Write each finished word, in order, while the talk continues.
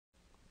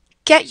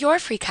Get your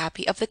free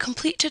copy of the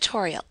complete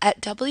tutorial at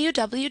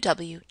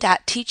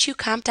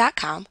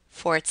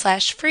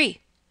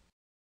www.teachucomp.com/free.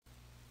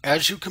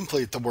 As you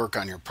complete the work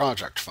on your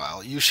project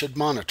file, you should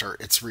monitor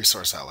its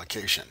resource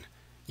allocation.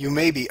 You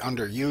may be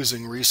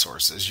underusing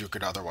resources you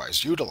could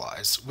otherwise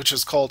utilize, which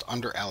is called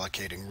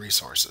underallocating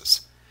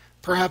resources.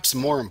 Perhaps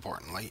more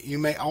importantly, you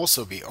may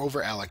also be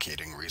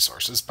overallocating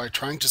resources by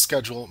trying to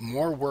schedule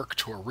more work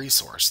to a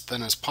resource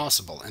than is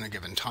possible in a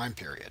given time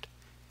period.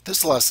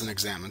 This lesson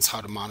examines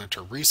how to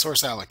monitor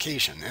resource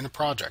allocation in a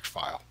project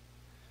file.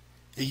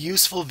 A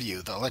useful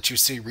view that lets you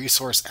see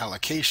resource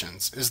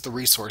allocations is the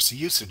resource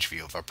usage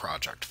view of a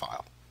project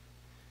file.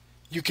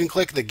 You can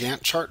click the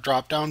Gantt chart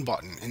drop-down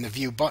button in the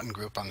View button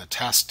group on the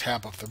Task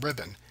tab of the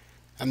ribbon,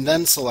 and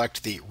then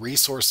select the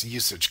Resource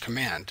Usage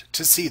command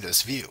to see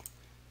this view.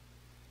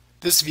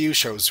 This view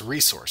shows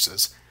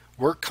resources,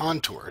 work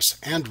contours,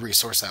 and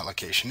resource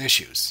allocation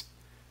issues.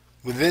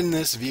 Within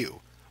this view,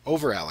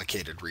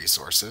 overallocated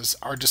resources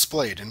are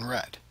displayed in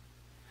red.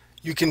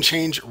 You can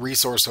change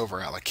resource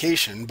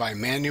overallocation by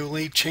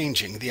manually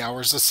changing the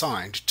hours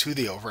assigned to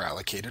the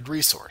overallocated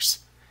resource.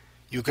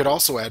 You could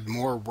also add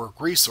more work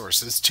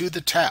resources to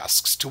the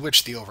tasks to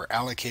which the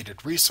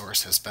overallocated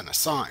resource has been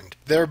assigned,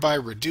 thereby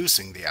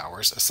reducing the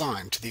hours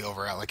assigned to the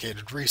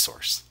overallocated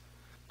resource.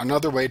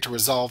 Another way to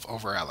resolve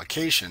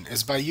overallocation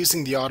is by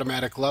using the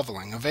automatic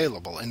leveling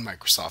available in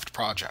Microsoft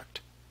Project.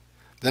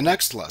 The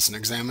next lesson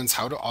examines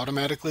how to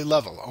automatically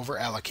level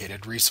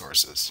overallocated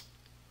resources.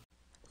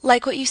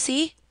 Like what you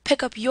see?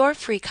 Pick up your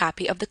free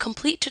copy of the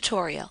complete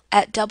tutorial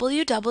at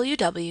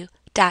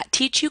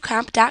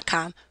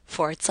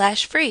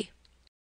www.teachucomp.com/free.